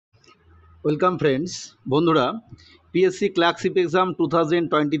Welcome friends, বন্ধুরা। PSC clerkship exam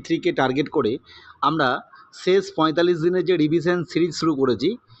 2023 target করে আমরা শেষ 45 দিনের যে রিভিশন সিরিজ শুরু করেছি,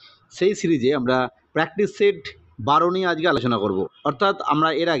 সেই সিরিজে আমরা প্র্যাকটিস সেট 12 নিয়ে আজকে আলোচনা করব। অর্থাৎ আমরা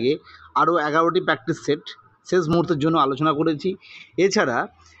এর আগে আরও 11টি প্র্যাকটিস সেট শেষ মুহূর্তের জন্য আলোচনা করেছি। এছাড়া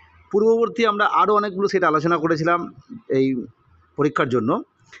পূর্ববর্তী আমরা আরও অনেকগুলো সেট আলোচনা করেছিলাম এই পরীক্ষার জন্য।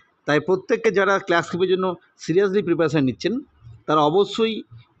 তাই প্রত্যেককে যারা ক্লার্কশিপের জন্য সিরিয়াসলি প্রিপারেশান নিচ্ছেন তারা অবশ্যই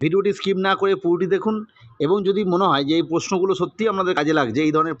ভিডিওটি স্কিপ না করে পুরোটি দেখুন, এবং যদি মনে হয় যে এই প্রশ্নগুলো সত্যিই আমাদের কাজে লাগছে,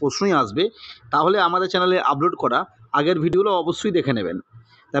 এই ধরনের প্রশ্নই আসবে, তাহলে আমাদের চ্যানেলে আপলোড করা আগের ভিডিওগুলো অবশ্যই দেখে নেবেন।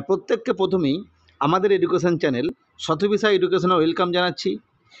 তাই প্রত্যেককে প্রথমেই আমাদের এডুকেশন চ্যানেল শতবিষয় এডুকেশনে ওয়েলকাম জানাচ্ছি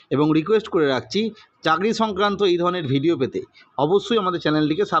এবং রিকোয়েস্ট করে রাখছি চাকরি সংক্রান্ত এই ধরনের ভিডিও পেতে অবশ্যই আমাদের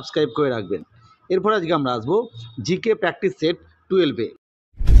চ্যানেলটিকে সাবস্ক্রাইব করে রাখবেন। এরপর আজকে আমরা আসবো জিকে প্র্যাকটিস সেট 12-এ।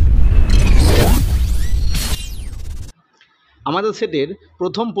 আমাদের সেটের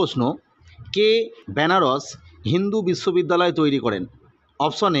প্রথম প্রশ্ন, কে বেনারস হিন্দু বিশ্ববিদ্যালয় তৈরি করেন?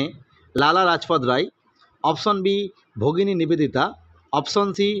 Option A Lala Lajpat Rai, option B Bhagini Nivedita, option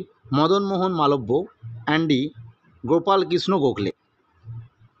C Madanmohan Malviya, and D Gopal Krishna Gokhale.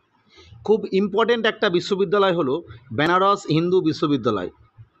 খুব ইম্পর্টেন্ট একটা বিশ্ববিদ্যালয় হলো বেনারস হিন্দু বিশ্ববিদ্যালয়।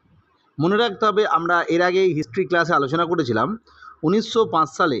 মনে রাখতে হবে, আমরা এর আগে হিস্ট্রি ক্লাসে আলোচনা করেছিলাম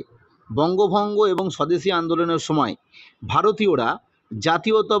 1905 সালে বঙ্গভঙ্গ এবং স্বদেশী আন্দোলনের সময় ভারতীয়রা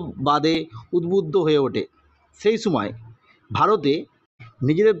জাতীয়তাবাদে উদ্বুদ্ধ হয়ে ওঠে। সেই সময় ভারতে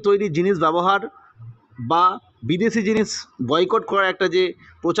নিজেদের তৈরি জিনিস ব্যবহার বা বিদেশি জিনিস বয়কট করার একটা যে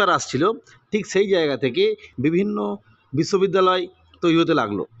প্রচার আসছিল, ঠিক সেই জায়গা থেকে বিভিন্ন বিশ্ববিদ্যালয় তৈরি হতে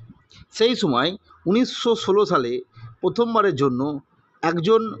লাগলো। সেই সময় 1916 সালে প্রথমবারের জন্য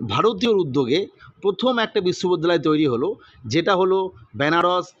একজন ভারতীয়র উদ্যোগে প্রথম একটা বিশ্ববিদ্যালয় তৈরি হলো, যেটা হলো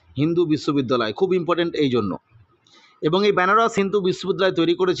বেনারস হিন্দু বিশ্ববিদ্যালয়। খুব ইম্পর্টেন্ট এই জন্য। এবং এই বেনারস হিন্দু বিশ্ববিদ্যালয়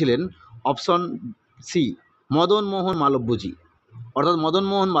তৈরি করেছিলেন অপশন সি মদনমোহন মালব্যজি। অর্থাৎ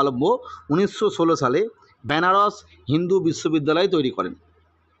মদনমোহন মালব্য 1916 সালে বেনারস হিন্দু বিশ্ববিদ্যালয় তৈরি করেন।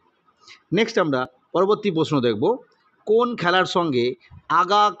 নেক্সট আমরা পরবর্তী প্রশ্ন দেখব, কোন খেলার সঙ্গে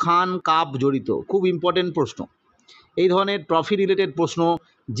আগা খান কাপ জড়িত? খুব ইম্পর্টেন্ট প্রশ্ন। এই ধরনের ট্রফি রিলেটেড প্রশ্ন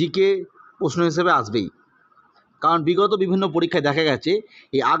জিকে প্রশ্ন হিসেবে আসবেই, কারণ বিগত বিভিন্ন পরীক্ষায় দেখা গেছে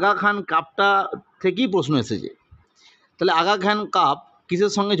এই আগা খান কাপটা থেকেই প্রশ্ন এসেছে। তাহলে আগা খান কাপ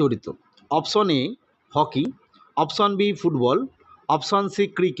কিসের সঙ্গে জড়িত? Option A hockey, option B football, option C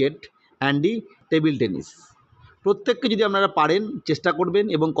cricket, and D table tennis. প্রত্যেককে যদি আপনারা পারেন চেষ্টা করবেন,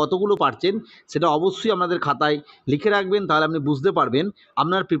 এবং কতগুলো পারছেন সেটা অবশ্যই আপনাদের খাতায় লিখে রাখবেন, তাহলে আপনি বুঝতে পারবেন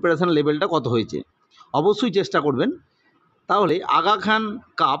আপনার প্রিপারেশান লেভেলটা কত হয়েছে। অবশ্যই চেষ্টা করবেন। তাহলে আগা খান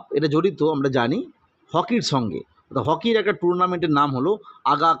কাপ এটা জড়িত আমরা জানি হকির সঙ্গে। হকির একটা টুর্নামেন্টের নাম হলো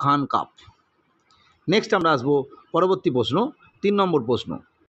আগা খান কাপ। নেক্সট আমরা আসবো পরবর্তী প্রশ্ন, 3 নম্বর প্রশ্ন,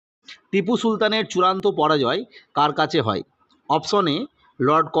 টিপু সুলতানের চূড়ান্ত পরাজয় কার কাছে হয়? Option A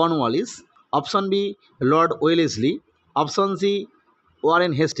Lord Cornwallis, option B Lord Wellesley, option C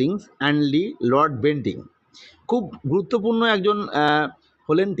Warren Hastings, and D Lord Bentinck. খুব গুরুত্বপূর্ণ একজন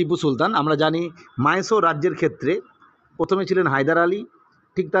হলেন টিপু সুলতান। আমরা জানি মাইসোর রাজ্যের ক্ষেত্রে প্রথমে ছিলেন হায়দার আলী,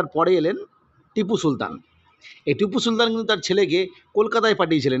 ঠিক তার পরে এলেন টিপু সুলতান। এই টিপু সুলতান কিন্তু তার ছেলেকে কলকাতায়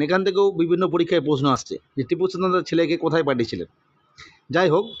পাঠিয়েছিলেন। এখান থেকেও বিভিন্ন পরীক্ষায় প্রশ্ন আসছে যে টিপু সুলতান তার ছেলেকে কোথায় পাঠিয়েছিলেন। যাই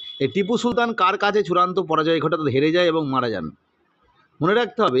হোক, এই টিপু সুলতান কার কাছে চূড়ান্ত পরাজয় ঘটে হেরে যায় এবং মারা যান? মনে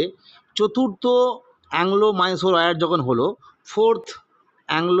রাখতে হবে, চতুর্থ অ্যাংলো মাইসোর ওয়ার যখন হলো, ফোর্থ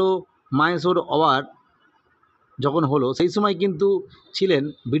অ্যাংলো মাইসোর ওয়ার যখন হলো, সেই সময় কিন্তু ছিলেন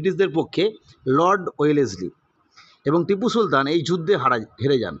ব্রিটিশদের পক্ষে লর্ড ওয়েলেসলি, এবং টিপু সুলতান এই যুদ্ধে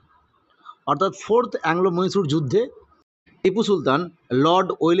হেরে যান। অর্থাৎ ফোর্থ অ্যাংলো মহীশূর যুদ্ধে টিপু সুলতান লর্ড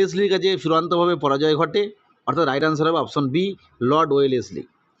ওয়েলেসলির কাছে চূড়ান্তভাবে পরাজয় ঘটে। অর্থাৎ রাইট আনসার হবে অপশন বি লর্ড ওয়েলেসলি।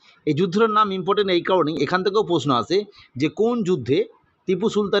 এই যুদ্ধের নাম ইম্পর্টেন্ট এই কারণেই, এখান থেকেও প্রশ্ন আসে যে কোন যুদ্ধে টিপু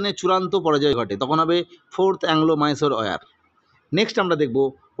সুলতানের চূড়ান্ত পরাজয় ঘটে, তখন হবে fourth Anglo Mysore war. Next আমরা দেখব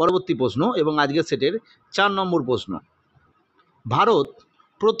পরবর্তী প্রশ্ন, এবং আজকের সেটের 4 নম্বর প্রশ্ন, ভারত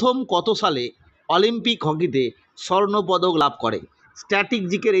প্রথম কত সালে অলিম্পিক হকিতে স্বর্ণপদক লাভ করে? স্ট্যাটিক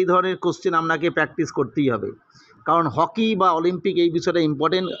জিকের এই ধরনের কোশ্চেন আপনাকে প্র্যাকটিস করতেই হবে, কারণ হকি বা অলিম্পিক এই বিষয়টা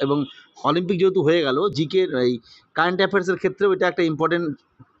ইম্পর্টেন্ট, এবং অলিম্পিক যেহেতু হয়ে গেল, জিকের এই কারেন্ট অ্যাফেয়ার্সের ক্ষেত্রেও এটা একটা ইম্পর্টেন্ট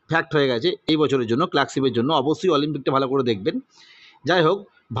ফ্যাক্ট হয়ে গেছে এই বছরের জন্য, ক্লার্কশিপের জন্য। অবশ্যই অলিম্পিকটা ভালো করে দেখবেন। যাই হোক,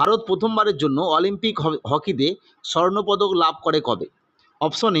 ভারত প্রথমবারের জন্য অলিম্পিক হকিতে স্বর্ণপদক লাভ করে কবে?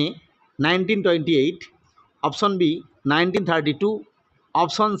 Option A 1928, option B 1932,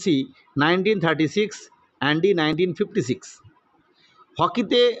 option C 1936, and D 1956।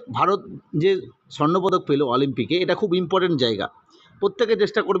 হকিতে Bharat যে স্বর্ণপদক পেল অলিম্পিকে, এটা খুব ইম্পর্টেন্ট জায়গা। প্রত্যেকে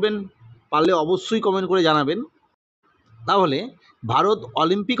চেষ্টা করবেন, পারলে অবশ্যই কমেন্ট করে জানাবেন। তাহলে ভারত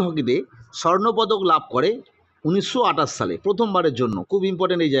অলিম্পিক হকিতে স্বর্ণপদক লাভ করে 1928 সালে প্রথমবারের জন্য, খুব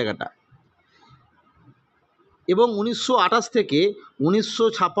ইম্পর্টেন্ট এই জায়গাটা। এবং 1928 থেকে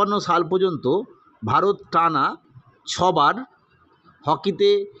 1956 সাল পর্যন্ত ভারত টানা 6বার হকিতে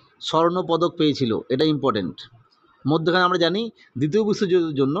স্বর্ণপদক পেয়েছিল, এটা ইম্পর্টেন্ট। মধ্যখানে আমরা জানি দ্বিতীয়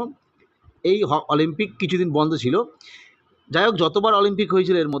বিশ্বযুদ্ধের জন্য এই অলিম্পিক কিছুদিন বন্ধ ছিল। যাই হোক, যতবার অলিম্পিক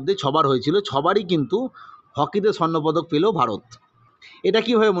হয়েছিল এর মধ্যে 6বার হয়েছিল, 6বারই কিন্তু হকিতে স্বর্ণপদক পেল ভারত। এটা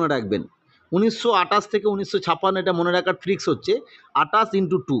কীভাবে মনে রাখবেন? 1928 থেকে 1956, এটা মনে রাখার ট্রিক্স হচ্ছে 28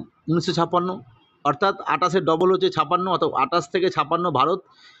 × 2, 1956, অর্থাৎ 28-এর ডবল হচ্ছে 56, অর্থাৎ 28 থেকে 56 ভারত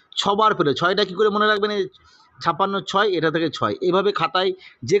 6বার পেল। 6টা কী করে মনে রাখবেন? এই 56 6, এটা থেকে 6, এইভাবে খাতায়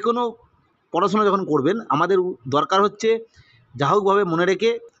যে কোনো পড়াশোনা যখন করবেন আমাদের দরকার হচ্ছে যা হোকভাবে মনে রেখে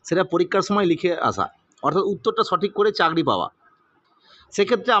সেটা পরীক্ষার সময় লিখে আসা, অর্থাৎ উত্তরটা সঠিক করে চাকরি পাওয়া।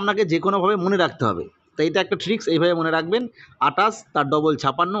 সেক্ষেত্রে আপনাকে যে কোনোভাবে মনে রাখতে হবে। তাই এটা একটা ট্রিক্স, এইভাবে মনে রাখবেন। 28 তার ডবল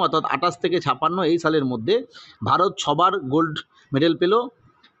 56, অর্থাৎ 28 থেকে 56 এই সালের মধ্যে ভারত 6বার গোল্ড মেডেল পেল।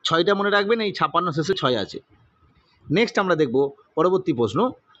 6টা মনে রাখবেন, এই 56 শেষে 6 আছে। নেক্সট আমরা দেখব পরবর্তী প্রশ্ন,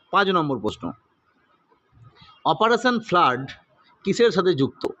 5 নম্বর প্রশ্ন। অপারেশন ফ্লাড কিসের সাথে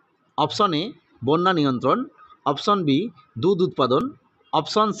যুক্ত? অপশন এ বন্যা নিয়ন্ত্রণ, অপশন বি দুধ উৎপাদন,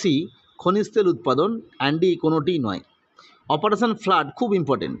 অপশন সি খনিজ তেল উৎপাদন, অ্যান্ড ডি কোনোটিই নয়। অপারেশন ফ্লাড খুব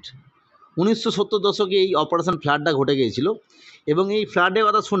ইম্পর্টেন্ট। 1970 দশকে এই অপারেশন ফ্লাডটা ঘটে গিয়েছিল, এবং এই ফ্লাডের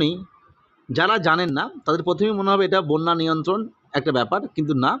কথা শুনেই যারা জানেন না তাদের প্রথমেই মনে হবে এটা বন্যা নিয়ন্ত্রণ একটা ব্যাপার,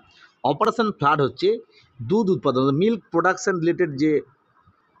 কিন্তু না। অপারেশন ফ্লাড হচ্ছে দুধ উৎপাদন, মিল্ক প্রোডাকশন রিলেটেড যে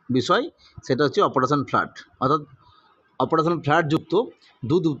বিষয়, সেটা হচ্ছে অপারেশন ফ্লাড, অর্থাৎ অপারেশন ফ্লাড যুক্ত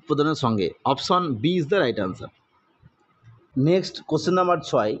দুধ উৎপাদনের সঙ্গে। Option B is the right answer. Next question number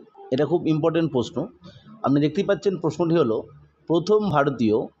 6, এটা খুব ইম্পর্টেন্ট প্রশ্ন। আপনি দেখতেই পাচ্ছেন প্রশ্নটি হলো, প্রথম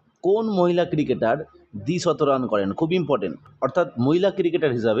ভারতীয় কোন মহিলা ক্রিকেটার 200 রান করেন? খুব ইম্পর্টেন্ট, অর্থাৎ মহিলা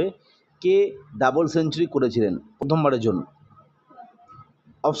ক্রিকেটার হিসাবে কে ডাবল সেঞ্চুরি করেছিলেন প্রথমবারের জন্য?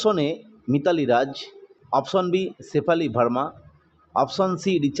 Option A Mithali Raj, option B Shefali Verma, option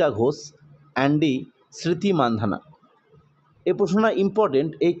C Richa Ghosh, and D স্মৃতি মান্ধানা। এই প্রশ্নটা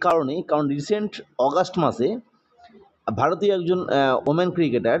ইম্পর্টেন্ট এই কারণে, কারণ রিসেন্ট অগাস্ট মাসে ভারতীয় একজন ওমেন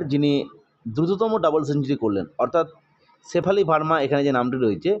ক্রিকেটার যিনি দ্রুততম ডাবল সেঞ্চুরি করলেন, অর্থাৎ শেফালি ভার্মা এখানে যে নামটি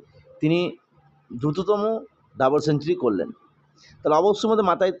রয়েছে, তিনি দ্রুততম ডাবল সেঞ্চুরি করলেন। তাহলে অবশ্যই মধ্যে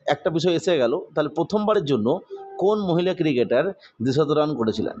মাথায় একটা বিষয় এসে গেল, তাহলে প্রথমবারের জন্য কোন মহিলা ক্রিকেটার 200 রান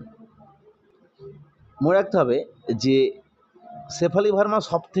করেছিলেন? মনে রাখতে হবে যে শেফালি ভার্মা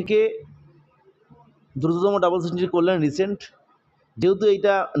সব থেকে দ্রুততম ডাবল সেঞ্চুরি করলেন রিসেন্ট, যেহেতু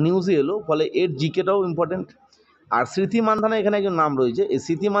এইটা নিউজে এলো, ফলে এর জিকেটাও ইম্পর্টেন্ট। আর স্মৃতি মান্ধানা এখানে একজন নাম রয়েছে, এই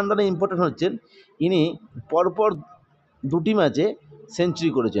স্মৃতি মান্ধানা ইম্পর্টেন্ট হচ্ছেন, ইনি পরপর 2টি ম্যাচে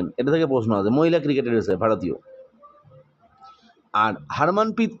সেঞ্চুরি করেছেন, এটা থেকে প্রশ্ন আছে মহিলা ক্রিকেটার হিসেবে ভারতীয়। আর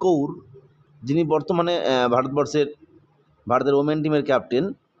হরমনপ্রীত কৌর, যিনি বর্তমানে ভারতের ওমেন টিমের ক্যাপ্টেন,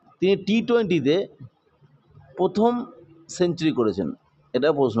 তিনি T20-তে প্রথম সেঞ্চুরি করেছেন, এটা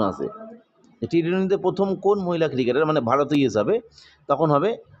প্রশ্ন আছে। T20-তে প্রথম কোন মহিলা ক্রিকেটার, মানে ভারতীয় হিসাবে, তখন হবে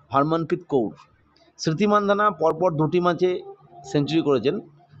হরমনপ্রীত কৌর। স্মৃতি মান্ধানা পরপর 2টি ম্যাচে সেঞ্চুরি করেছেন,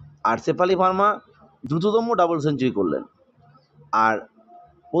 আর শেফালি ভার্মা দ্রুততম ডাবল সেঞ্চুরি করলেন। আর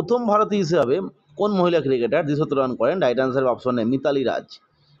প্রথম ভারতীয় হিসাবে কোন মহিলা ক্রিকেটার 200 রান করেন? Right answer option A Mithali Raj.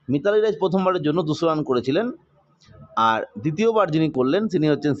 Mithali Raj প্রথমবারের জন্য 200 রান করেছিলেন, আর দ্বিতীয়বার যিনি করলেন তিনি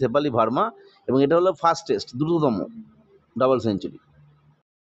হচ্ছেন শেফালি ভার্মা, এবং এটা হলো ফাস্টেস্ট দ্রুততম ডাবল সেঞ্চুরি।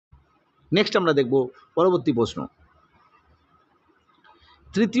 নেক্সট আমরা দেখব পরবর্তী প্রশ্ন,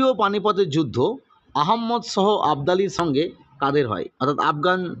 তৃতীয় পানিপথের যুদ্ধ আহম্মদ শাহ আবদালির সঙ্গে কাদের হয়, অর্থাৎ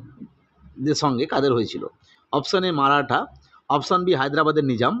আফগানদের সঙ্গে কাদের হয়েছিল? Option A Maratha, option B হায়দ্রাবাদের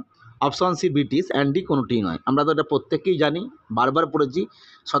Nizam, option C British, and D কোনোটিই নয়। আমরা তো এটা প্রত্যেককেই জানি, বারবার পড়েছি,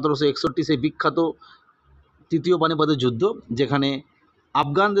 1761 সেই বিখ্যাত তৃতীয় পানিপথের যুদ্ধ, যেখানে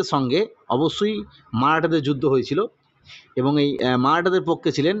আফগানদের সঙ্গে অবশ্যই মারাঠাদের যুদ্ধ হয়েছিল, এবং এই মারাঠাদের পক্ষে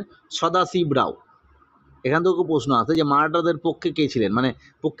ছিলেন সদাশিব রাও। এখান থেকেও প্রশ্ন আছে যে মারাঠাদের পক্ষে কে ছিলেন, মানে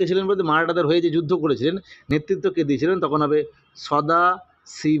পক্ষে ছিলেন বলতে মারাঠাদের হয়ে যে যুদ্ধ করেছিলেন নেতৃত্ব কে দিয়েছিলেন, তখন হবে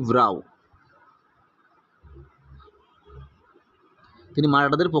সদাশিব রাও, তিনি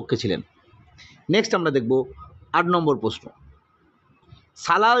মারাঠাদের পক্ষে ছিলেন। নেক্সট আমরা দেখব 8 নম্বর প্রশ্ন,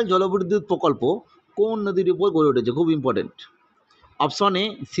 সালাল জলবিদ্যুৎ প্রকল্প কোন নদীর উপর গড়ে উঠেছে? খুব important. Option A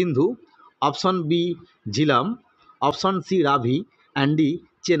Sindhu, option B Jhelum, option C Ravi, and D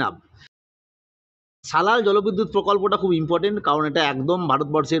Chenab. Salal জলবিদ্যুৎ প্রকল্পটা খুব ইম্পর্টেন্ট, কারণ এটা একদম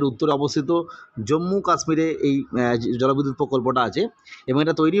ভারতবর্ষের উত্তরে অবস্থিত জম্মু কাশ্মীরে এই জলবিদ্যুৎ প্রকল্পটা আছে, এবং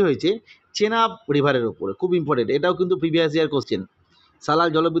এটা তৈরি হয়েছে চেনাব রিভারের ওপরে। খুব ইম্পর্টেন্ট, এটাও কিন্তু প্রিভিয়াস ইয়ার কোশ্চেন। সালাল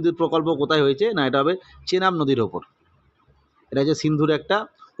জলবিদ্যুৎ প্রকল্প কোথায় হয়েছে? না, এটা হবে চেনাব নদীর ওপর। এটা হচ্ছে সিন্ধুর একটা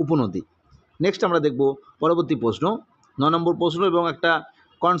উপনদী। নেক্সট আমরা দেখব পরবর্তী প্রশ্ন, 9 নম্বর প্রশ্ন এবং একটা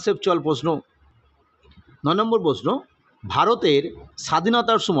কনসেপচুয়াল প্রশ্ন। 9 নম্বর প্রশ্ন, ভারতের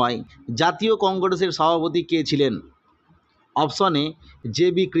স্বাধীনতার সময় জাতীয় কংগ্রেসের সভাপতি কে ছিলেন? Option A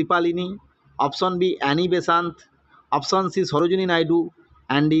JB. Kripalani, option B Annie Besant, option C Sarojini Naidu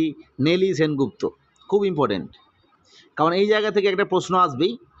and D Nelly Sengupta. খুব ইম্পর্টেন্ট, কারণ এই জায়গা থেকে একটা প্রশ্ন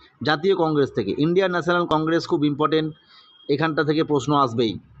আসবেই জাতীয় কংগ্রেস থেকে, ইন্ডিয়ান ন্যাশনাল কংগ্রেস খুব ইম্পর্টেন্ট, এখানটা থেকে প্রশ্ন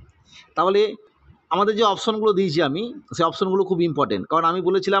আসবেই। তাহলে আমাদের যে অপশনগুলো দিয়েছি আমি, সেই অপশনগুলো খুব ইম্পর্টেন্ট, কারণ আমি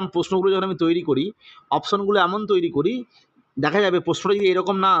বলেছিলাম প্রশ্নগুলো যখন আমি তৈরি করি, অপশনগুলো এমন তৈরি করি দেখা যাবে প্রশ্নটা যদি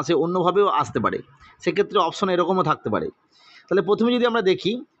এরকম না আসে অন্যভাবেও আসতে পারে, সেক্ষেত্রে অপশন এরকমও থাকতে পারে। তাহলে প্রথমে যদি আমরা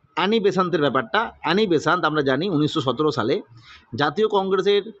দেখি অ্যানি বেসান্তের ব্যাপারটা, অ্যানি বেসান্ত আমরা জানি 1917 সালে জাতীয়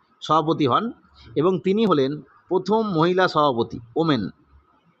কংগ্রেসের সভাপতি হন এবং তিনি হলেন প্রথম মহিলা সভাপতি, ওমেন।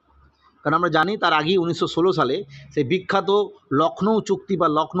 কারণ আমরা জানি তার আগেই 1916 সালে সেই বিখ্যাত লখনৌ চুক্তি বা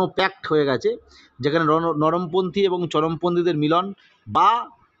লখনৌ প্যাক্ট হয়ে গেছে, যেখানে নরমপন্থী এবং চরমপন্থীদের মিলন বা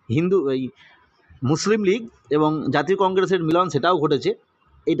হিন্দু এই মুসলিম লীগ এবং জাতীয় কংগ্রেসের মিলন, সেটাও ঘটেছে।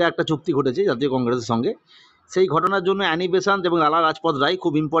 এটা একটা চুক্তি ঘটেছে জাতীয় কংগ্রেসের সঙ্গে। সেই ঘটনার জন্য অ্যানি বেসান্ত এবং লালা লাজপত রায়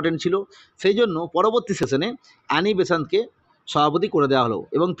খুব ইম্পর্টেন্ট ছিল, সেই জন্য পরবর্তী সেশনে অ্যানি বেসান্তকে সভাপতি করে দেওয়া হলো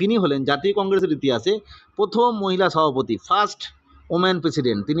এবং তিনি হলেন জাতীয় কংগ্রেসের ইতিহাসে প্রথম মহিলা সভাপতি, ফার্স্ট ওমেন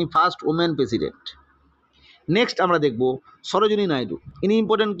প্রেসিডেন্ট, তিনি ফার্স্ট ওমেন প্রেসিডেন্ট। নেক্সট আমরা দেখব সরোজিনী নাইডু। ইনি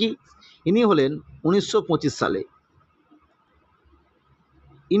ইম্পর্টেন্ট কি, ইনি হলেন 1925 সালে,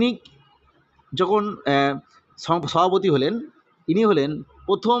 ইনি যখন সভাপতি হলেন, ইনি হলেন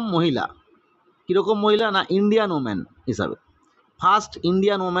প্রথম মহিলা, কীরকম মহিলা না ইন্ডিয়ান ওম্যান হিসাবে, ফার্স্ট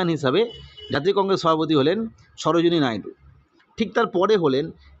ইন্ডিয়ান ওম্যান হিসাবে জাতীয় কংগ্রেস সভাপতি হলেন সরোজিনী নাইডু। ঠিক তার পরে হলেন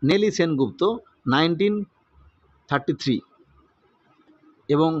নেলি সেনগুপ্ত 1933,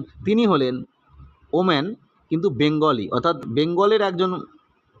 এবং তিনি হলেন ওম্যান কিন্তু বেঙ্গলি, অর্থাৎ বেঙ্গলের একজন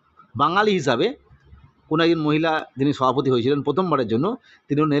বাঙালি হিসাবে কোনো একজন মহিলা যিনি সভাপতি হয়েছিলেন প্রথমবারের জন্য,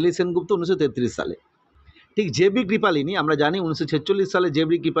 তিনি নেলি সেনগুপ্ত 1933 সালে। ঠিক জে.বি. কৃপালিনী আমরা জানি 1946 সালে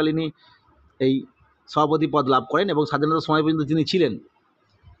জে.বি. কৃপালিনী এই সভাপতি পদ লাভ করেন এবং স্বাধীনতার সময় পর্যন্ত তিনি ছিলেন।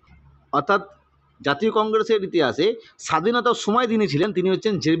 অর্থাৎ জাতীয় কংগ্রেসের ইতিহাসে স্বাধীনতার সময় যিনি ছিলেন তিনি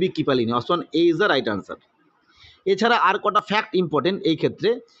হচ্ছেন JB. Kripalani. Option A is the right answer. এছাড়া আর কটা ফ্যাক্ট ইম্পর্টেন্ট এই ক্ষেত্রে,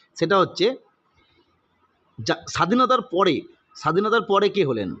 সেটা হচ্ছে স্বাধীনতার পরে কে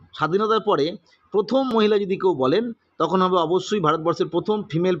হলেন, স্বাধীনতার পরে প্রথম মহিলা যদি কেউ বলেন তখন হবে অবশ্যই ভারতবর্ষের প্রথম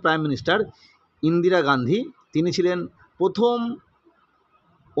female prime minister Indira Gandhi. তিনি ছিলেন প্রথম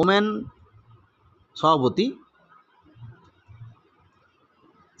ওমেন সভাপতি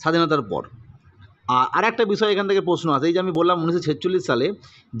স্বাধীনতার পর। আর একটা বিষয় এখান থেকে প্রশ্ন আছে, এই যে আমি বললাম 1946 সালে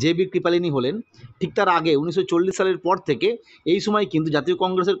জে.বি. কৃপালিনী হলেন, ঠিক তার আগে 1940 সালের পর থেকে এই সময় কিন্তু জাতীয়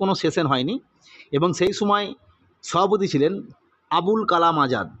কংগ্রেসের কোনো সেশন হয়নি এবং সেই সময় সভাপতি ছিলেন আবুল কালাম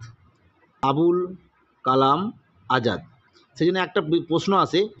আজাদ, আবুল কালাম আজাদ। সেই জন্য একটা প্রশ্ন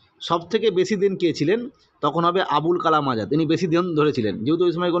আসে সবথেকে বেশি দিন কে ছিলেন, তখন হবে আবুল কালাম আজাদ, তিনি বেশি দিন ধরেছিলেন, যেহেতু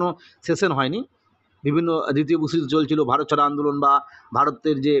ওই সময় কোনো সেশন হয়নি, বিভিন্ন দ্বিতীয় বিশ্বযুদ্ধ চলছিল, ভারত ছাড়ো আন্দোলন বা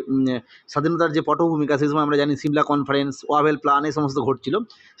ভারতের যে স্বাধীনতার যে পটভূমিকা, সেই সময় আমরা জানি সিমলা কনফারেন্স, ওয়াভেল প্ল্যান, এই সমস্ত ঘটছিল,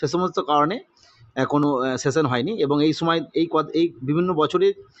 সে সমস্ত কারণে কোনো সেশন হয়নি এবং এই সময় এই বিভিন্ন বছরে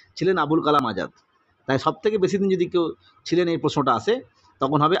ছিলেন আবুল কালাম আজাদ। তাই সবথেকে বেশি দিন যদি কেউ ছিলেন এই প্রশ্নটা আসে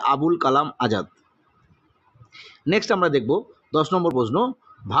তখন হবে আবুল কালাম আজাদ। নেক্সট আমরা দেখব 10 নম্বর প্রশ্ন,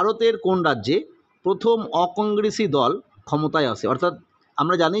 ভারতের কোন রাজ্যে প্রথম অকংগ্রেসি দল ক্ষমতায় আসে? অর্থাৎ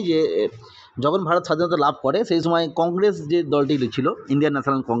আমরা জানি যে যখন ভারত স্বাধীনতা লাভ করে সেই সময় কংগ্রেস যে দলটি ছিল ইন্ডিয়ান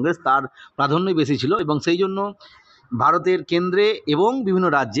ন্যাশনাল কংগ্রেস, তার প্রাধান্যই বেশি ছিল এবং সেই জন্য ভারতের কেন্দ্রে এবং বিভিন্ন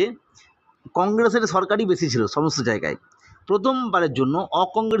রাজ্যে কংগ্রেসের সরকারই বেশি ছিল সমস্ত জায়গায়। প্রথমবারের জন্য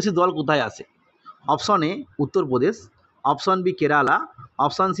অকংগ্রেসি দল কোথায় আসে? Option A Uttar Pradesh, option B Kerala,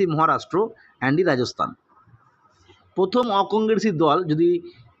 option C Maharashtra and D Rajasthan. প্রথম অকংগ্রেসি দল যদি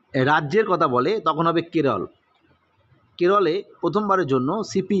রাজ্যের কথা বলে তখন হবে কেরল। কেরলে প্রথমবারের জন্য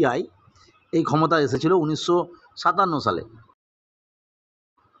সিপিআই এই ক্ষমতায় এসেছিল 1957 সালে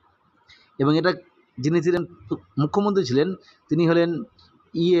এবং এটা যিনি ছিলেন মুখ্যমন্ত্রী ছিলেন তিনি হলেন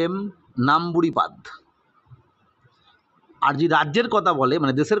ইএম নাম্বুরিপাদ। আর যে রাজ্যের কথা বলে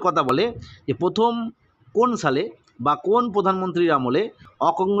মানে দেশের কথা বলে যে প্রথম কোন সালে বা কোন প্রধানমন্ত্রীর আমলে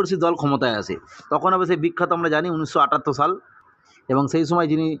অকংগ্রেসি দল ক্ষমতায় আসে, তখন হবে সেই বিখ্যাত আমরা জানি 1978 সাল এবং সেই সময়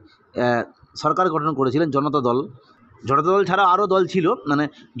যিনি সরকার গঠন করেছিলেন জনতা দল ছাড়া আরও দল ছিল, মানে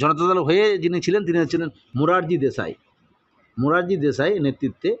জনতা দল হয়ে যিনি ছিলেন তিনি হচ্ছিলেন মোরারজি দেশাই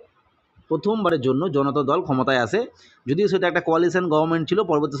নেতৃত্বে প্রথমবারের জন্য জনতা দল ক্ষমতায় আসে। যদিও সেটা একটা কোয়ালিশন গভর্নমেন্ট ছিল,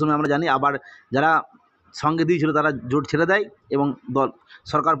 পরবর্তী সময় আমরা জানি আবার যারা সঙ্গে দিয়েছিল তারা জোট ছেড়ে দেয় এবং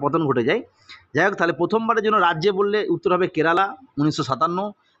সরকার পতন ঘটে যায়। যাই হোক, তাহলে প্রথমবারের জন্য রাজ্যে বললে উত্তর হবে কেরালা 1957,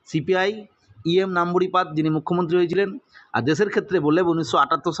 সিপিআই নাম্বুরিপাদ যিনি মুখ্যমন্ত্রী হয়েছিলেন। আর দেশের ক্ষেত্রে বললে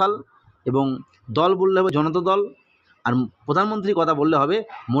 1978 সাল, এবং দল বললে হবে জনতা দল, আর প্রধানমন্ত্রীর কথা বললে হবে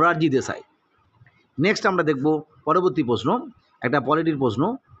মোরারজি দেশাই। নেক্সট আমরা দেখব পরবর্তী প্রশ্ন, একটা পলিটির প্রশ্ন।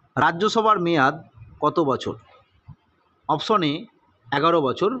 রাজ্যসভার মেয়াদ কত বছর? অপশন এ 11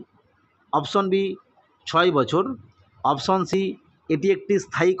 বছর, অপশন বি 6 বছর, অপশন সি এটি একটি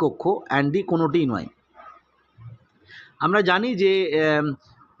স্থায়ী কক্ষ, অ্যান্ড ডি কোনোটিই নয়। আমরা জানি যে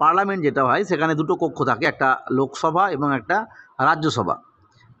পার্লামেন্ট যেটা হয় সেখানে দুটো কক্ষ থাকে, একটা লোকসভা এবং একটা রাজ্যসভা।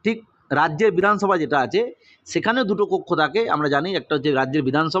 ঠিক রাজ্যের বিধানসভা যেটা আছে সেখানেও দুটো কক্ষ থাকে, আমরা জানি, একটা হচ্ছে রাজ্যের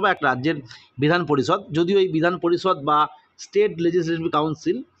বিধানসভা, একটা রাজ্যের বিধান পরিষদ। যদিও এই বিধান পরিষদ বা স্টেট লেজিসলেটিভ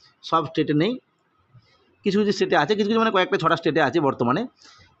কাউন্সিল সব স্টেটে নেই, কিছু কিছু স্টেটে আছে, কিছু কিছু মানে কয়েকটা 6টা স্টেটে আছে বর্তমানে।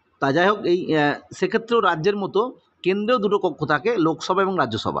 তা যাই হোক, এই সেক্ষেত্রেও রাজ্যের মতো কেন্দ্রেও দুটো কক্ষ থাকে, লোকসভা এবং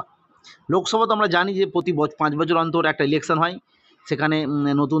রাজ্যসভা। লোকসভা তো আমরা জানি যে প্রতি 5 বছর অন্তর একটা ইলেকশন হয়, সেখানে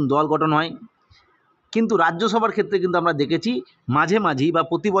নতুন দল গঠন হয়। কিন্তু রাজ্যসভার ক্ষেত্রে কিন্তু আমরা দেখেছি মাঝে মাঝেই বা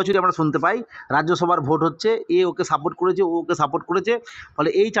প্রতি বছরই আমরা শুনতে পাই রাজ্যসভার ভোট হচ্ছে, এ ওকে সাপোর্ট করেছে, ও ওকে সাপোর্ট করেছে, ফলে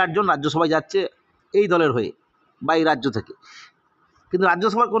এই 4 জন রাজ্যসভায় যাচ্ছে এই দলের হয়ে বা এই রাজ্য থেকে। কিন্তু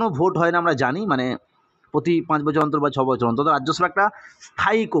রাজ্যসভার কোনো ভোট হয় না আমরা জানি, মানে প্রতি 5 বছর অন্তর বা 6 বছর অন্তর। রাজ্যসভা একটা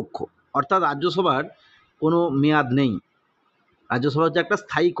স্থায়ী কক্ষ, অর্থাৎ রাজ্যসভার কোনো মেয়াদ নেই। রাজ্যসভা হচ্ছে একটা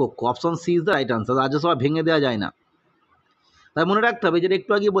স্থায়ী কক্ষ। Option C is the right answer. Rajya Sabha ভেঙে দেওয়া যায় না। তাই মনে রাখতে হবে, যেটা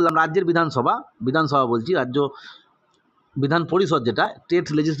একটু আগে বললাম, রাজ্যের বিধানসভা বলছি, রাজ্য বিধান পরিষদ যেটা স্টেট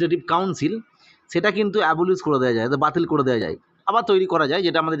লেজিসলেটিভ কাউন্সিল, সেটা কিন্তু অ্যাবলিশ করে দেওয়া যায়, বাতিল করে দেওয়া যায়, আবার তৈরি করা যায়,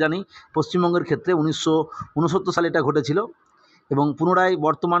 যেটা আমাদের জানি পশ্চিমবঙ্গের ক্ষেত্রে 1969 সালে এটা ঘটেছিল। এবং পুনরায়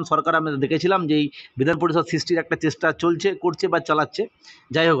বর্তমান সরকার আমরা দেখেছিলাম যে এই বিধান পরিষদ সৃষ্টির একটা চেষ্টা করছে বা চালাচ্ছে।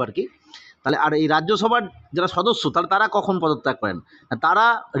 যাই হোক আর কি। তাহলে আর এই রাজ্যসভার যারা সদস্য তারা কখন পদত্যাগ করেন? তারা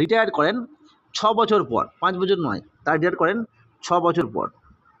রিটায়ার করেন 6 বছর পর, 5 বছর নয়, তারা রিটায়ার করেন 6 বছর পর।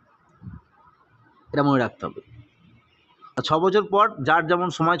 এটা মনে রাখতে হবে। 6 বছর পর যার যেমন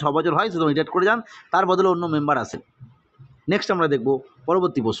সময় 6 বছর হয় সে তখন রিটায়ার করে যান, তার বদলে অন্য মেম্বার আসে। নেক্সট আমরা দেখব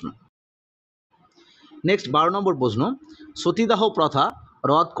পরবর্তী প্রশ্ন। নেক্সট 12 নম্বর প্রশ্ন, সতীদাহ প্রথা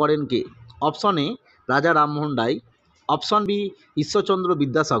রদ করেন কে? অপশন এ রাজা Rammohan Roy, option B Ishwarchandra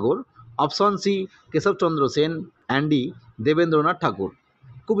Vidyasagar, option C Keshabchandra Sen, and D Debendranath ঠাকুর।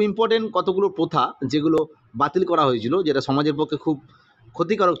 খুব ইম্পর্টেন্ট কতগুলো প্রথা যেগুলো বাতিল করা হয়েছিল, যেটা সমাজের পক্ষে খুব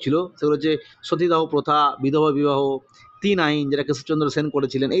ক্ষতিকারক ছিল, সেগুলো হচ্ছে সতীদাহ প্রথা, বিধবা বিবাহ, 3 আইন যেটা কেশবচন্দ্র সেন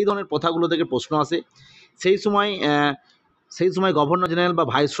করেছিলেন। এই ধরনের প্রথাগুলো থেকে প্রশ্ন আসে। সেই সময় গভর্নর জেনারেল বা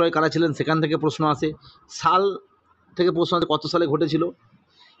ভাইসরয় কারা ছিলেন সেখান থেকে প্রশ্ন আসে, সাল থেকে প্রশ্ন আসে কত সালে ঘটেছিল।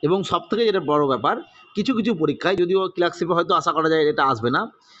 এবং সবথেকে যেটা বড় ব্যাপার, কিছু কিছু পরীক্ষায়, যদিও ক্লার্কশিপে হয়তো আশা করা যায় এটা আসবে না,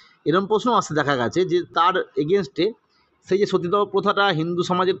 এরকম প্রশ্ন আসতে দেখা গেছে যে তার এগেনস্টে সেই যে সতীদাহ প্রথাটা হিন্দু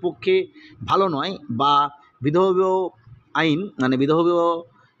সমাজের পক্ষে ভালো নয়, বা বিধবা বিবাহ আইন মানে বিধবা বিবাহ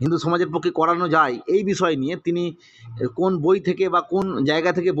হিন্দু সমাজের পক্ষে করানো যায়, এই বিষয় নিয়ে তিনি কোন বই থেকে বা কোন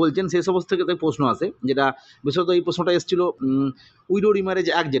জায়গা থেকে বলছেন সেই সমস্ত থেকে তাই প্রশ্ন আসে। যেটা বিশেষত এই প্রশ্নটা এসেছিল উইডো রিম্যারেজ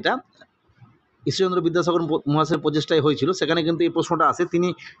অ্যাক্ট, যেটা ঈশ্বরচন্দ্র বিদ্যাসাগর মহাশয়ের প্রচেষ্টায় হয়েছিল, সেখানে কিন্তু এই প্রশ্নটা আসে, তিনি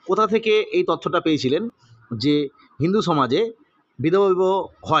কোথা থেকে এই তথ্যটা পেয়েছিলেন যে হিন্দু সমাজে বিধবা বিবাহ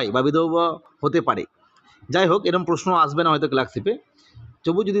হয় বা বিধবা বিবাহ হতে পারে। যাই হোক, এরকম প্রশ্ন আসবে না হয়তো ক্লার্কশিপে,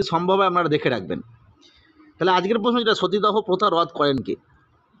 তবু যদি সম্ভব হয় আপনারা দেখে রাখবেন। তাহলে আজকের প্রশ্ন যেটা, সতীদাহ প্রথা রদ করেন কে?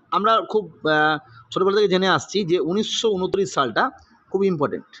 আমরা খুব ছোটোবেলা থেকে জেনে আসছি যে 1929 সালটা খুব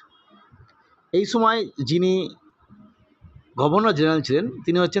ইম্পর্টেন্ট। এই সময় যিনি গভর্নর জেনারেল ছিলেন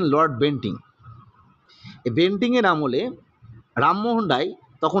তিনি হচ্ছেন লর্ড বেন্টিং। এই বেন্টিংয়ের আমলে রামমোহন রায়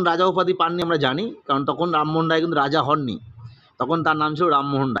তখন রাজা উপাধি পাননি, আমরা জানি, কারণ তখন রামমোহন রায় কিন্তু রাজা হননি, তখন তার নাম ছিল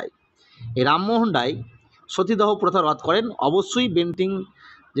রামমোহন রায়। এই রামমোহন রায় সতীদাহ প্রথা রদ করেন, অবশ্যই বেন্টিং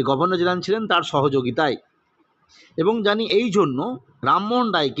যে গভর্নর জেনারেল ছিলেন তার সহযোগিতায়। এবং জানি এই জন্য রামমোহন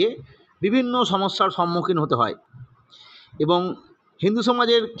রায়কে বিভিন্ন সমস্যার সম্মুখীন হতে হয়, এবং হিন্দু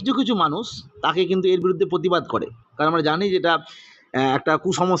সমাজের কিছু কিছু মানুষ তাকে কিন্তু এর বিরুদ্ধে প্রতিবাদ করে, কারণ আমরা জানি যেটা একটা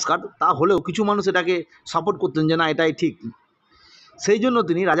কুসংস্কার, তা হলেও কিছু মানুষ এটাকে সাপোর্ট করতেন যে না এটাই ঠিক। সেই জন্য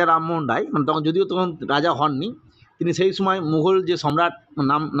তিনি রাজা রামমোহন রায়, মানে তখন রাজা হননি, তিনি সেই সময় মুঘল যে সম্রাট,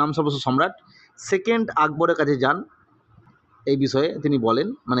 নাম সর্বস্ব সম্রাট সেকেন্ড আকবরের কাছে যান। এই বিষয়ে তিনি বলেন,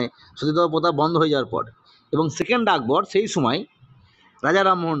 মানে সতীদাহ প্রথা বন্ধ হয়ে যাওয়ার পর, এবং সেকেন্ড আকবর সেই সময় রাজা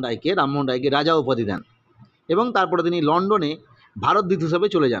রামমোহন রায়কে রাজা উপাধি দেন, এবং তারপরে তিনি লন্ডনে ভারত দূত হিসেবে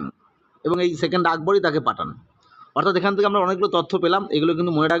চলে যান, এবং এই সেকেন্ড আকবরই তাকে পাঠান। অর্থাৎ এখান থেকে আমরা অনেকগুলো তথ্য পেলাম, এগুলো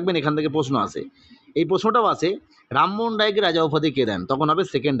কিন্তু মনে রাখবেন, এখান থেকে প্রশ্ন আসে। এই প্রশ্নটাও আসে, রামমোহন রায়কে রাজা উপাধি কে দেন? তখন হবে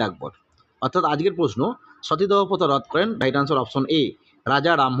সেকেন্ড আকবর। অর্থাৎ আজকের প্রশ্ন, সতীদাহ প্রথা রদ করেন, রাইট আনসার অপশন এ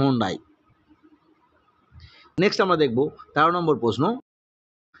রাজা রামমোহন রায়। নেক্সট আমরা দেখব 13 নম্বর প্রশ্ন,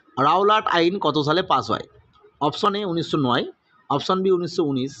 রাওলাট আইন কত সালে পাস হয়? Option A 1909, option B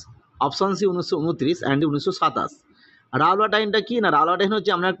 1919, option C 1929 and 1927। Rowlatt আইনটা কি না, রাওলাট আইন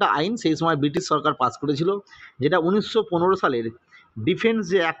হচ্ছে আমরা একটা আইন সেই সময় ব্রিটিশ সরকার পাস করেছিল, যেটা 1915 সালের ডিফেন্স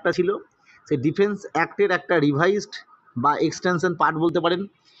যে অ্যাক্টটা ছিল, সেই ডিফেন্স অ্যাক্টের একটা রিভাইজড বা এক্সটেনশন পার্ট বলতে পারেন।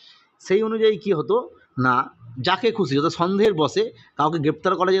 সেই অনুযায়ী কি হতো না, যাকে খুশি যত সন্দেহের বসে কাউকে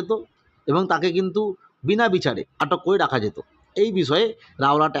গ্রেপ্তার করা যেত এবং তাকে কিন্তু বিনা বিচারে আটক করে রাখা যেত, এই বিষয়ে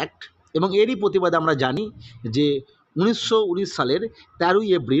রাওলাট অ্যাক্ট। এবং এরই প্রতিবাদে আমরা জানি যে 1919 সালের 13ই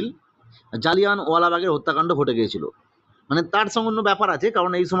এপ্রিল জালিয়ানওয়ালাবাগের হত্যাকাণ্ড ঘটে গিয়েছিল। মানে তার সঙ্গে অন্য ব্যাপার আছে,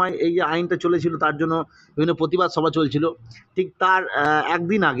 কারণ এই সময় এই যে আইনটা চলেছিল তার জন্য বিভিন্ন প্রতিবাদ সভা চলছিল। ঠিক তার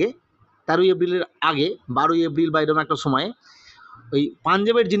একদিন আগে, 13ই এপ্রিলের আগে 12ই এপ্রিল বা এরকম একটা সময়ে ওই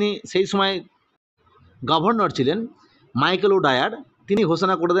পাঞ্জাবের যিনি সেই সময় গভর্নর ছিলেন মাইকেল ওডায়ার, তিনি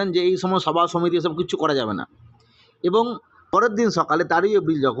ঘোষণা করে দেন যে এই সময় সভা সমিতি এসব কিছু করা যাবে না। এবং পরের দিন সকালে 13ই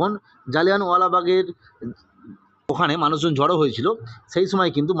এপ্রিল যখন জালিয়ানওয়ালাবাগের ওখানে মানুষজন জড়ো হয়েছিল, সেই সময়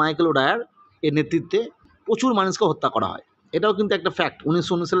কিন্তু মাইকেল ওডায়ার এর নেতৃত্বে প্রচুর মানুষকে হত্যা করা হয়। এটাও কিন্তু একটা ফ্যাক্ট,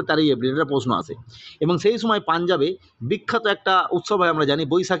 1919 সালে 13ই এপ্রিল, এটা প্রশ্ন আসে। এবং সেই সময় পাঞ্জাবে বিখ্যাত একটা উৎসব হয় আমরা জানি,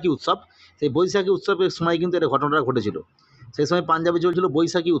 বৈশাখী উৎসব। সেই বৈশাখী উৎসবের সময় কিন্তু এটা ঘটনাটা ঘটেছিল। সেই সময় পাঞ্জাবে চলছিল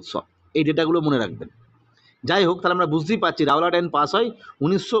বৈশাখী উৎসব, এই ডেটাগুলো মনে রাখবেন। যাই হোক, তাহলে আমরা বুঝতেই পারছি রাওলাট আইন পাস হয়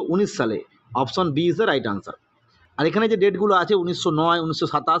 1919 সালে। Option B is the right answer. আর এখানে যে ডেটগুলো আছে 1909,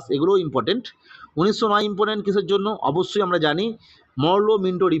 1927, এগুলোও ইম্পর্টেন্ট। 1909 ইম্পর্টেন্ট কিসের জন্য? অবশ্যই আমরা জানি মরলো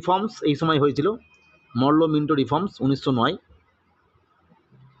মিন্টো রিফর্মস এই সময় হয়েছিল। মরলো মিন্টো রিফর্মস 1909।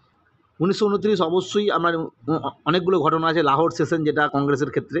 1929 অবশ্যই আমরা অনেকগুলো ঘটনা আছে, লাহোর সেশন যেটা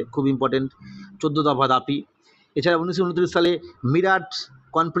কংগ্রেসের ক্ষেত্রে খুব ইম্পর্টেন্ট, 14 দফা দাবি। এছাড়া 1929 সালে মিরাট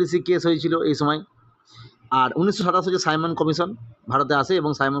কনস্পিরেসি কেস হয়েছিল এই সময়। আর 1927 হচ্ছে সাইমন কমিশন ভারতে আসে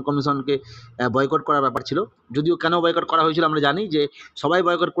এবং সাইমন কমিশনকে বয়কট করার ব্যাপার ছিল। যদিও কেন বয়কট করা হয়েছিল আমরা জানি, যে সবাই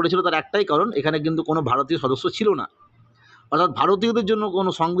বয়কট করেছিল তার একটাই কারণ, এখানে কিন্তু কোনো ভারতীয় সদস্য ছিল না। অর্থাৎ ভারতীয়দের জন্য কোনো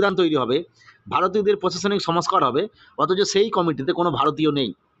সংবিধান তৈরি হবে, ভারতীয়দের প্রশাসনিক সংস্কার হবে, অথচ সেই কমিটিতে কোনো ভারতীয় নেই।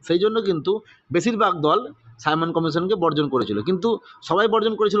 সেই জন্য কিন্তু বেশিরভাগ দল সাইমন কমিশনকে বর্জন করেছিল। কিন্তু সবাই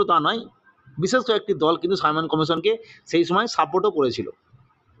বর্জন করেছিল তা নয়, বিশেষ কয়েকটি দল কিন্তু সাইমন কমিশনকে সেই সময় সাপোর্টও করেছিল।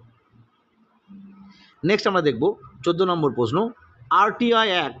 নেক্সট আমরা দেখব 14 নম্বর প্রশ্ন, আরটিআই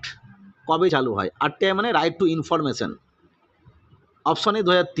অ্যাক্ট কবে চালু হয়? আরটিআই মানে right two information. Option A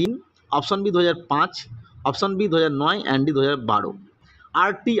 2003, option B 2005, option B 2009 and D 2012।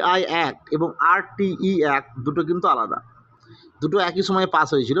 RTI act এবং আরটিই অ্যাক্ট দুটো কিন্তু আলাদা, দুটো একই সময়ে পাস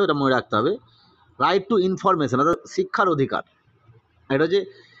হয়েছিল, এটা মনে রাখতে হবে। রাইট টু ইনফরমেশন অর্থাৎ শিক্ষার অধিকার, এটা হচ্ছে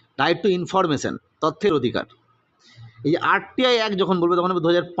রাইট টু ইনফরমেশন, তথ্যের অধিকার। এই যে আরটিআই অ্যাক্ট যখন বলবে তখন হবে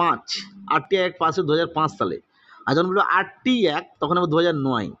 2005, আরটিআই অ্যাক্ট পাস হয় 2005 সালে। আর যখন বলবে আরটি অ্যাক্ট তখন হবে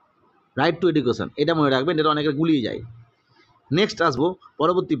 2009, রাইট টু এডুকেশন, এটা মনে রাখবেন, এটা অনেকের গুলিয়ে যায়। নেক্সট আসবো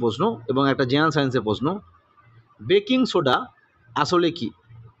পরবর্তী প্রশ্ন এবং একটা জেনারেল সায়েন্সের প্রশ্ন, বেকিং সোডা আসলে কি?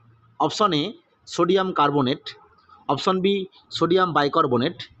 Option A sodium carbonate, option B sodium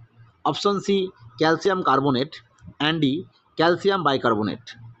bicarbonate, option C calcium carbonate and D calcium bicarbonate.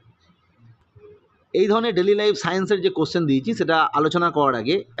 এই ধরনের ডেলি লাইফ সায়েন্সের যে কোশ্চেন দিয়েছি সেটা আলোচনা করার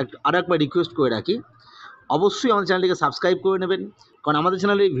আগে আরও একবার রিকোয়েস্ট করে রাখি, অবশ্যই আমাদের চ্যানেলটিকে সাবস্ক্রাইব করে নেবেন, কারণ আমাদের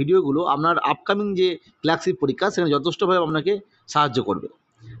চ্যানেলের এই ভিডিওগুলো আপনার আপকামিং যে ক্লার্কশিপ পরীক্ষা সেখানে যথেষ্টভাবে আপনাকে সাহায্য করবে।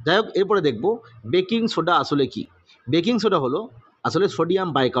 যাই হোক, এরপরে দেখব বেকিং সোডা আসলে কি। বেকিং সোডা হলো আসলে সোডিয়াম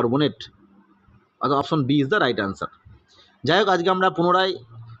বাইকার্বনেট, অর্থাৎ option B is the right answer. যাই হোক, আজকে আমরা পুনরায়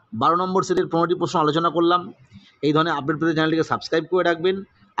 12 নম্বর সেটের 15টি প্রশ্ন আলোচনা করলাম। এই ধরনের আপডেট পেতে চ্যানেলটিকে সাবস্ক্রাইব করে রাখবেন।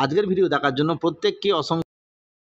 আজকের ভিডিও দেখার জন্য প্রত্যেককে অসংখ্য